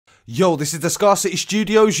Yo, this is the Scarcity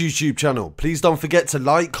Studios YouTube channel. Please don't forget to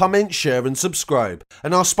like, comment, share and subscribe.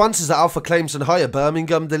 And our sponsors are Alpha Claims and Hire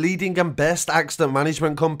Birmingham, the leading and best accident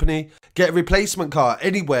management company. Get a replacement car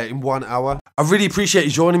anywhere in 1 hour. I really appreciate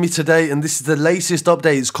you joining me today, and this is the latest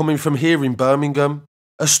updates coming from here in Birmingham.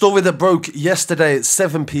 A story that broke yesterday at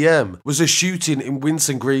 7 PM was a shooting in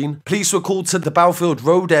Winson Green. Police were called to the Bellefield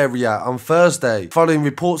Road area on Thursday following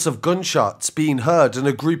reports of gunshots being heard and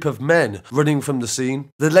a group of men running from the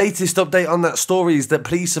scene. The latest update on that story is that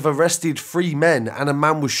police have arrested 3 men and a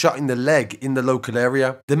man was shot in the leg in the local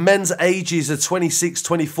area. The men's ages are 26,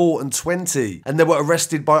 24 and 20, and they were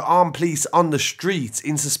arrested by armed police on the street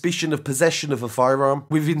in suspicion of possession of a firearm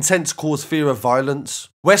with intent to cause fear of violence.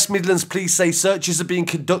 West Midlands police say searches are being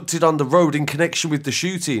conducted on the road in connection with the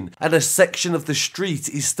shooting, and a section of the street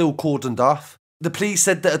is still cordoned off. The police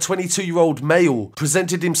said that a 22-year-old male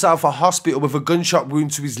presented himself at hospital with a gunshot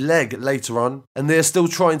wound to his leg later on, and they are still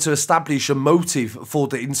trying to establish a motive for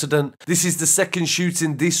the incident. This is the second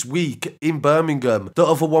shooting this week in Birmingham, the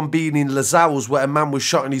other one being in Lascelles where a man was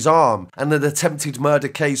shot in his arm and an attempted murder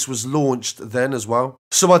case was launched then as well.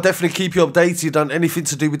 So I'll definitely keep you updated on anything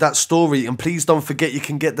to do with that story, and please don't forget you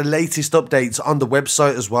can get the latest updates on the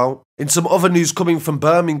website as well. In some other news coming from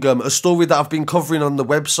Birmingham, a story that I've been covering on the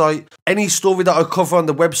website. Any story that I cover on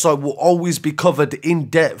the website will always be covered in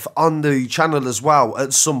depth on the channel as well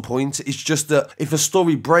at some point. It's just that if a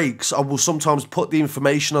story breaks, I will sometimes put the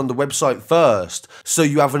information on the website first so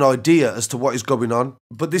you have an idea as to what is going on.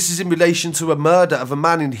 But this is in relation to a murder of a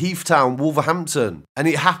man in Heath, Wolverhampton, and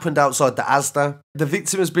it happened outside the Asda. The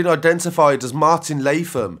victim has been identified as Martin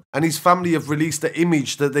Latham, and his family have released an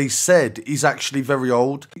image that they said is actually very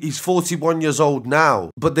old. He's 41 years old now,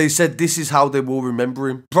 but they said this is how they will remember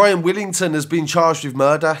him. Brian Willington has been charged with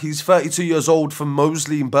murder. He's 32 years old from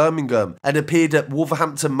Moseley in Birmingham and appeared at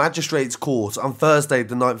Wolverhampton Magistrates Court on Thursday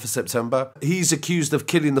the 9th of September. He's accused of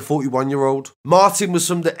killing the 41-year-old. Martin was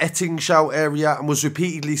from the Ettingshow area and was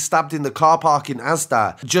repeatedly stabbed in the car park in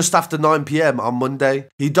Asda just after 9 PM on Monday.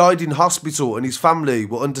 He died in hospital and his family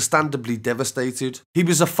were understandably devastated. He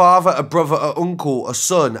was a father, a brother, an uncle, a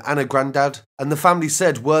son and a granddad, and the family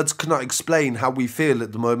said words cannot explain how we feel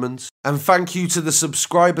at the moment. And thank you to the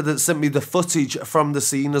subscriber that sent me the footage from the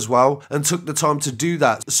scene as well and took the time to do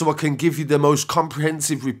that so I can give you the most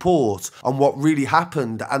comprehensive report on what really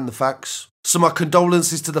happened and the facts. So my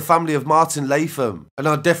condolences to the family of Martin Latham, and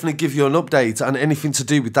I'll definitely give you an update on anything to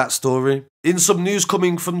do with that story. In some news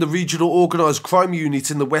coming from the regional organised crime unit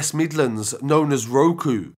in the West Midlands, known as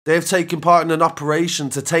ROCU, they have taken part in an operation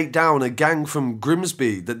to take down a gang from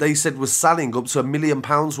Grimsby that they said was selling up to £1 million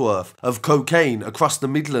worth of cocaine across the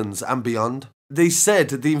Midlands and beyond. They said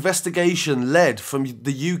the investigation led from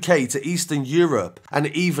the UK to Eastern Europe and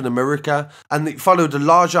even America, and it followed a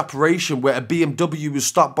large operation where a BMW was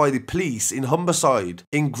stopped by the police in Humberside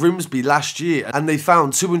in Grimsby last year, and they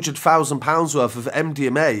found £200,000 worth of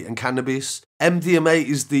MDMA and cannabis. MDMA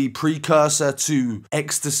is the precursor to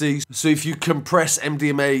ecstasy, so if you compress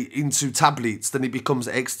MDMA into tablets then it becomes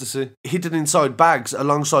ecstasy. Hidden inside bags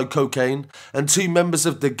alongside cocaine, and 2 members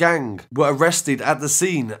of the gang were arrested at the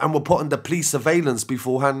scene and were put under police surveillance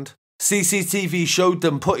beforehand. CCTV showed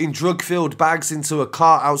them putting drug-filled bags into a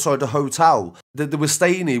car outside a hotel that they were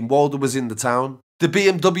staying in while they was in the town. The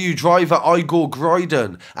BMW driver Igor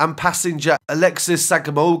Groyden and passenger Alexis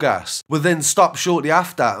Sagamogas were then stopped shortly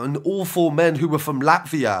after, and all 4 men who were from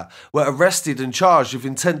Latvia were arrested and charged with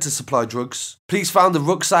intent to supply drugs. Police found a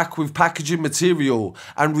rucksack with packaging material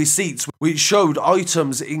and receipts which showed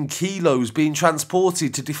items in kilos being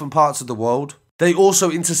transported to different parts of the world. They also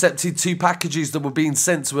intercepted 2 packages that were being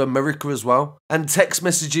sent to America as well, and text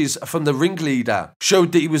messages from the ringleader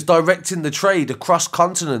showed that he was directing the trade across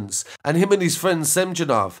continents, and him and his friend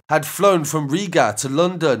Semjonov had flown from Riga to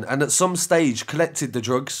London and at some stage collected the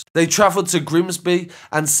drugs. They travelled to Grimsby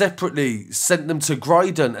and separately sent them to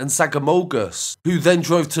Groyden and Sagamogas, who then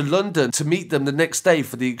drove to London to meet them the next day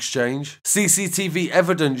for the exchange. CCTV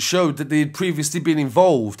evidence showed that they had previously been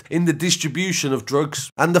involved in the distribution of drugs,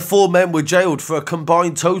 and the 4 men were jailed for a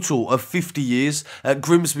combined total of 50 years at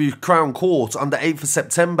Grimsby Crown Court on the 8th of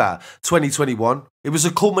September 2021. It was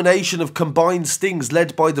a culmination of combined stings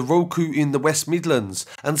led by the ROCU in the West Midlands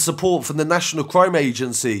and support from the National Crime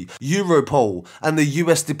Agency, Europol and the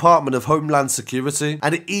US Department of Homeland Security,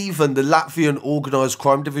 and even the Latvian Organised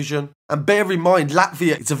Crime Division. And bear in mind,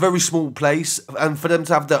 Latvia, it's a very small place, and for them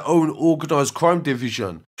to have their own organised crime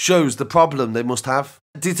division shows the problem they must have.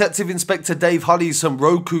 Detective Inspector Dave Hollies from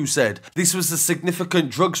ROCU said this was a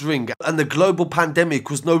significant drugs ring and the global pandemic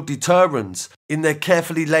was no deterrent in their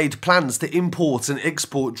carefully laid plans to import and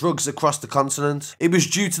export drugs across the continent. It was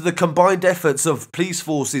due to the combined efforts of police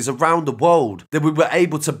forces around the world that we were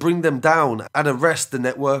able to bring them down and arrest the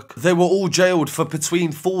network. They were all jailed for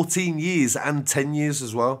between 14 years and 10 years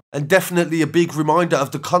as well. And definitely a big reminder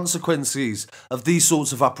of the consequences of these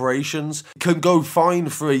sorts of operations. It can go fine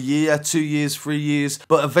for a year, 2 years, 3 years,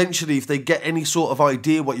 but eventually if they get any sort of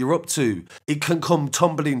idea what you're up to, it can come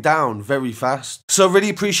tumbling down very fast. So I really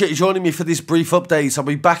appreciate you joining me for this brief update. I'll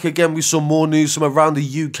be back again with some more news from around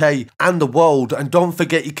the UK and the world. And don't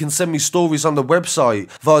forget, you can send me stories on the website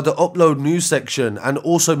via the upload news section, and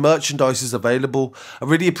also merchandise is available. I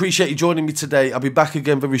really appreciate you joining me today. I'll be back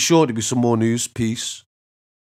again very shortly with some more news. Peace.